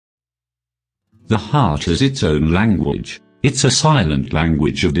The heart has its own language. It's a silent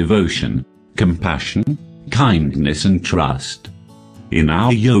language of devotion, compassion, kindness and trust. In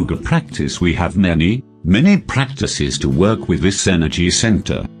our yoga practice we have many practices to work with this energy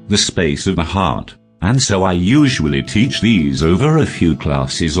center, the space of the heart, and so I usually teach these over a few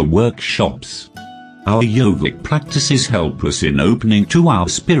classes or workshops. Our yogic practices help us in opening to our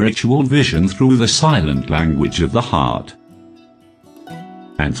spiritual vision through the silent language of the heart.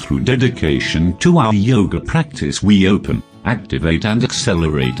 And through dedication to our yoga practice we open, activate and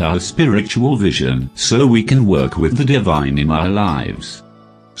accelerate our spiritual vision so we can work with the divine in our lives.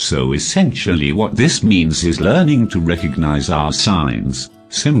 So essentially what this means is learning to recognize our signs,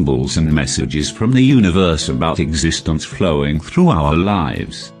 symbols and messages from the universe about existence flowing through our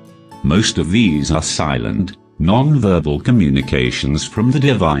lives. Most of these are silent, non-verbal communications from the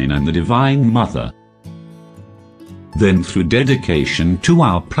divine and the Divine Mother. Then through dedication to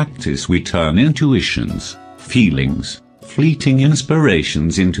our practice we turn intuitions, feelings, fleeting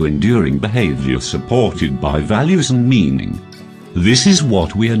inspirations into enduring behavior supported by values and meaning. This is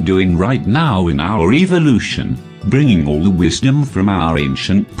what we are doing right now in our evolution, bringing all the wisdom from our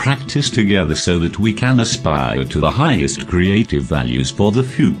ancient practice together so that we can aspire to the highest creative values for the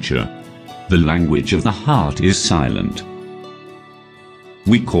future. The language of the heart is silent.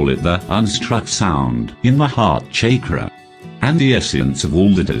 We call it the unstruck sound in the heart chakra. And the essence of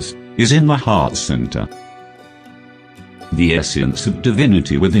all that is in the heart center. The essence of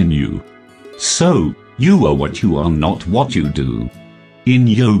divinity within you. So, you are what you are, not what you do. In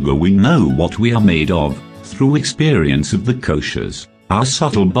yoga we know what we are made of, through experience of the koshas, our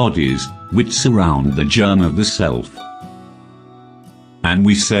subtle bodies, which surround the germ of the self. And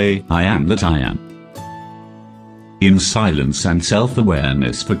we say, I am that I am. In silence and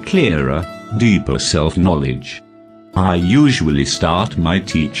self-awareness for clearer, deeper self-knowledge. I usually start my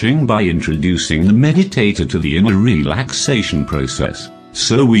teaching by introducing the meditator to the inner relaxation process,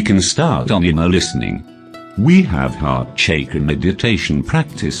 so we can start on inner listening. We have heart chakra meditation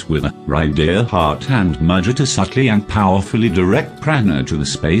practice with a Hridaya heart and mudra to subtly and powerfully direct prana to the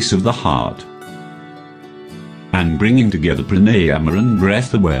space of the heart. And bringing together pranayama and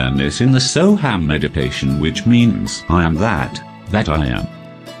breath awareness in the Soham meditation, which means I am that I am.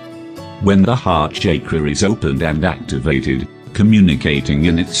 When the heart chakra is opened and activated, communicating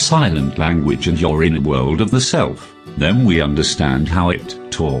in its silent language and your inner world of the self, then we understand how it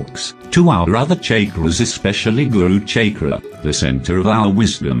talks to our other chakras, especially Guru chakra, the center of our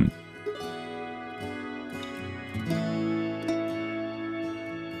wisdom.